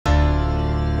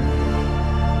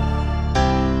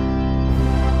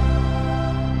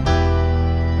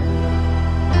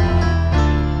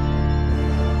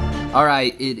All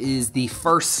right, it is the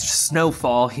first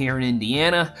snowfall here in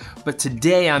Indiana, but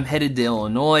today I'm headed to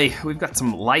Illinois. We've got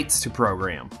some lights to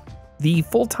program. The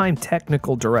full-time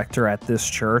technical director at this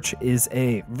church is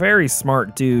a very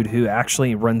smart dude who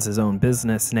actually runs his own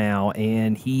business now,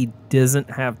 and he doesn't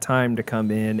have time to come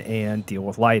in and deal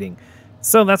with lighting.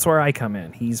 So that's where I come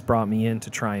in. He's brought me in to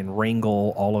try and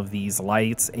wrangle all of these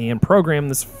lights and program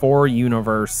this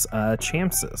 4-universe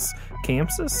Chamsys.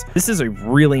 Chamsys? This is a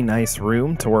really nice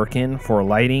room to work in for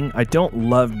lighting. I don't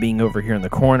love being over here in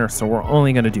the corner, so we're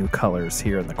only going to do colors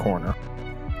here in the corner.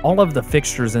 All of the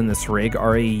fixtures in this rig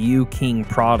are a U-King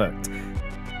product.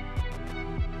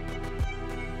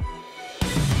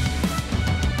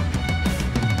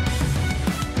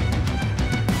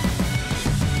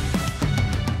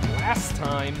 Last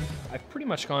time, I've pretty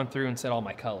much gone through and set all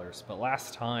my colors, but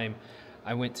last time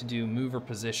I went to do mover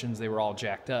positions, they were all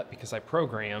jacked up because I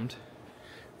programmed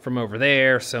from over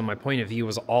there, so my point of view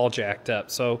was all jacked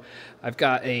up. So I've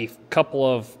got a couple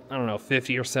of, I don't know,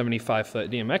 50 or 75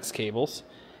 foot DMX cables,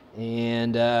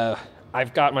 and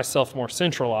I've got myself more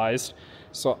centralized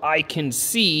so I can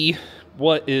see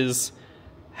what is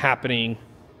happening,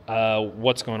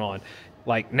 what's going on.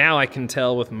 Like now I can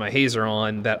tell with my hazer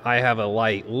on that I have a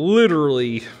light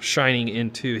literally shining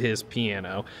into his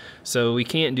piano, so we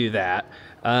can't do that.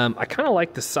 I kind of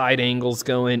like the side angles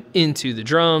going into the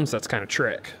drums. That's kind of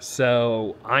trick.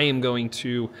 So I am going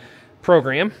to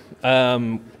program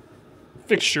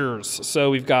fixtures.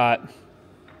 So we've got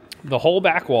the whole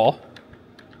back wall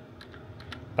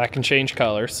that can change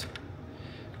colors.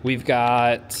 We've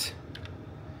got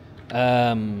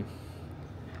a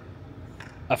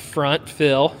front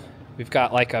fill. We've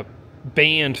got like a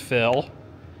band fill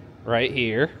right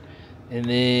here. And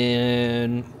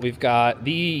then we've got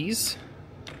these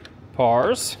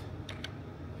pars,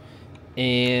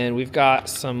 and we've got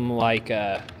some like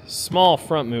small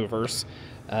front movers,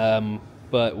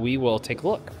 but we will take a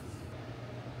look.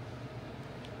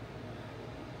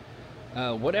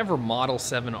 Whatever Model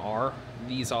 7R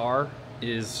these are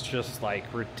is just like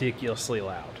ridiculously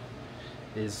loud.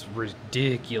 So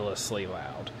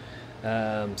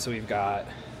we've got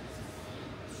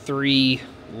 3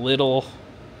 little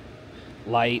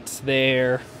lights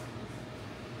there.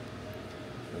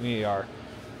 We are.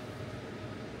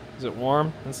 Is it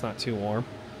warm? It's not too warm.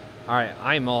 All right,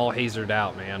 I'm all hazered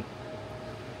out, man.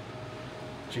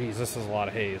 Jeez, this is a lot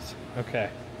of haze. Okay,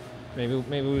 maybe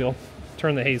we'll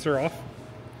turn the hazer off.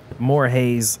 More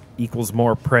haze equals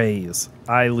more praise.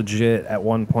 I legit at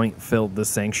one point filled the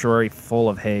sanctuary full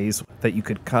of haze that you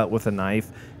could cut with a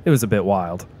knife. It was a bit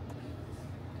wild.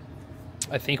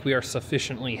 I think we are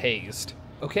sufficiently hazed.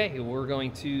 Okay, we're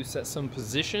going to set some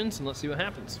positions and let's see what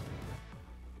happens.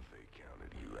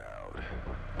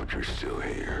 But you're still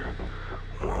here.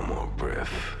 One more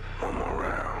breath, one more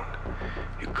round.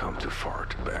 You come too far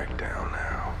to back down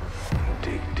now.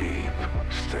 Dig deep,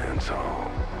 stand tall.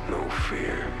 No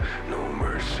fear, no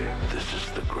mercy. This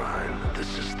is the grind,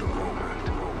 this is the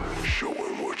moment. Show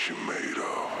 'em what you made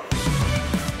of.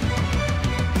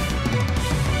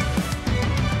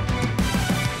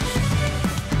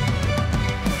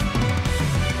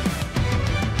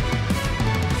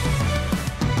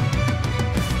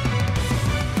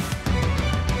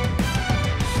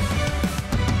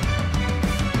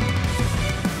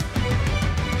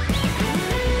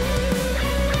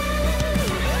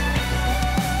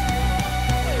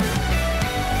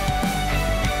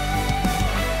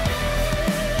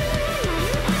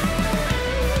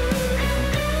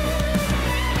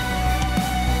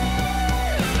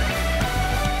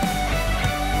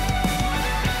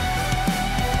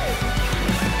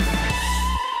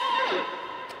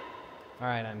 All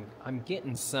right, I'm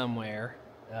getting somewhere.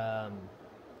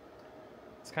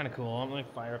 It's kind of cool. I'm going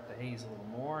to fire up the haze a little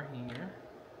more here.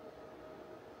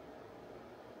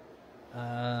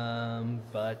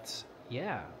 But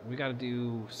yeah, we got to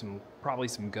do probably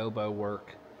some gobo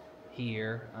work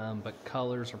here. But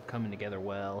colors are coming together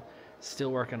well.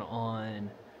 Still working on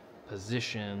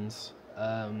positions.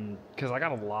 Because I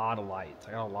got a lot of lights.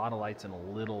 I got a lot of lights in a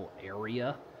little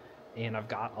area. And I've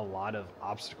got a lot of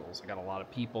obstacles. I got a lot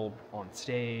of people on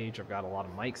stage. I've got a lot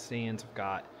of mic stands. I've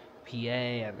got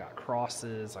PA. I've got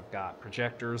crosses. I've got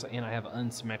projectors. And I have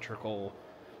unsymmetrical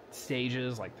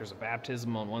stages. Like there's a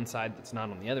baptism on one side that's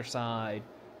not on the other side.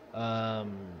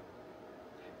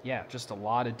 Yeah, just a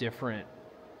lot of different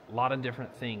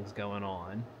things going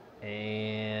on.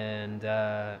 And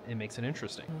it makes it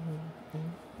interesting.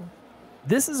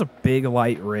 This is a big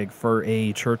light rig for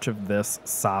a church of this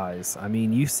size. I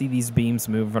mean, you see these beams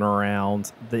moving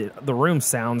around. The room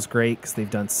sounds great because they've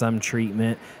done some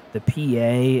treatment. The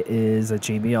PA is a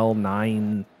JBL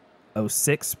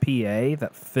 06 PA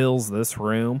that fills this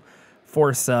room.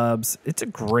 4 subs. It's a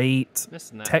great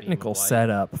technical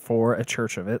setup for a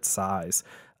church of its size.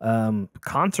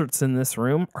 Concerts in this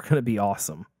room are going to be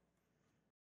awesome.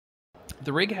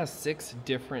 The rig has 6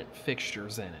 different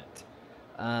fixtures in it.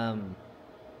 And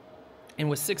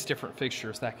with 6 different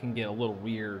fixtures, that can get a little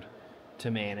weird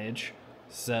to manage.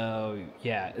 So,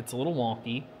 yeah, it's a little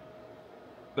wonky,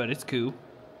 but it's cool.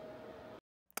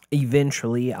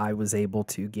 Eventually, I was able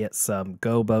to get some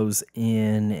gobos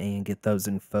in and get those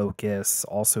in focus.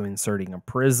 Also inserting a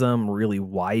prism, really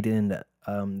widened the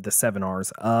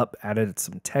 7Rs up, added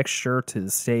some texture to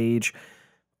the stage.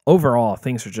 Overall,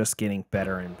 things are just getting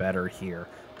better and better here.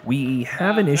 We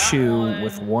have an issue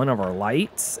with one of our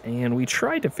lights, and we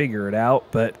tried to figure it out,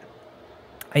 but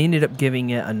I ended up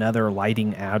giving it another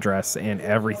lighting address, and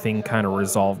everything kind of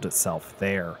resolved itself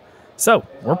there. So,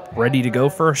 we're ready to go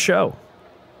for a show.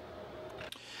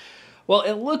 Well,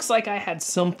 it looks like I had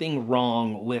something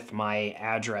wrong with my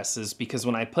addresses, because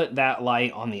when I put that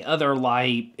light on the other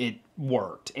light, it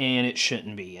worked, and it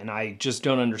shouldn't be, and I just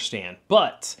don't understand.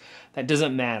 But that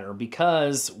doesn't matter,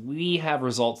 because we have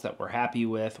results that we're happy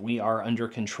with, we are under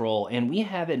control, and we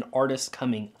have an artist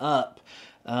coming up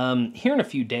here in a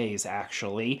few days,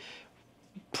 actually.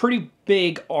 Pretty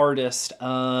big artist,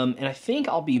 and I think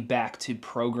I'll be back to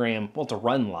to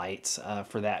run lights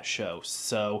for that show.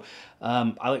 So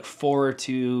I look forward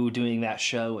to doing that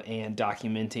show and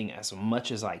documenting as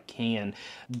much as I can.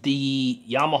 The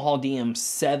Yamaha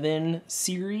DM7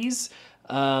 series,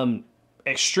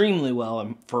 extremely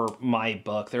well for my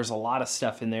book. There's a lot of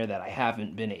stuff in there that I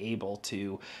haven't been able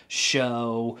to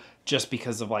show just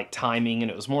because of like timing,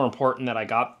 and it was more important that I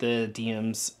got the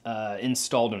DMs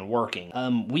installed and working.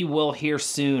 We will here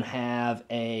soon have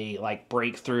a like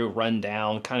breakthrough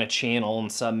rundown kind of channel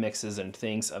and sub mixes and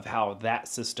things of how that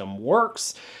system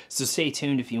works. So stay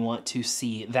tuned if you want to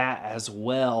see that as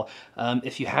well.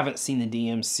 If you haven't seen the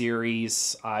DM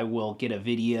series, I will get a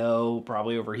video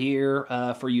probably over here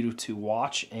for you to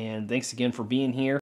watch. And thanks again for being here.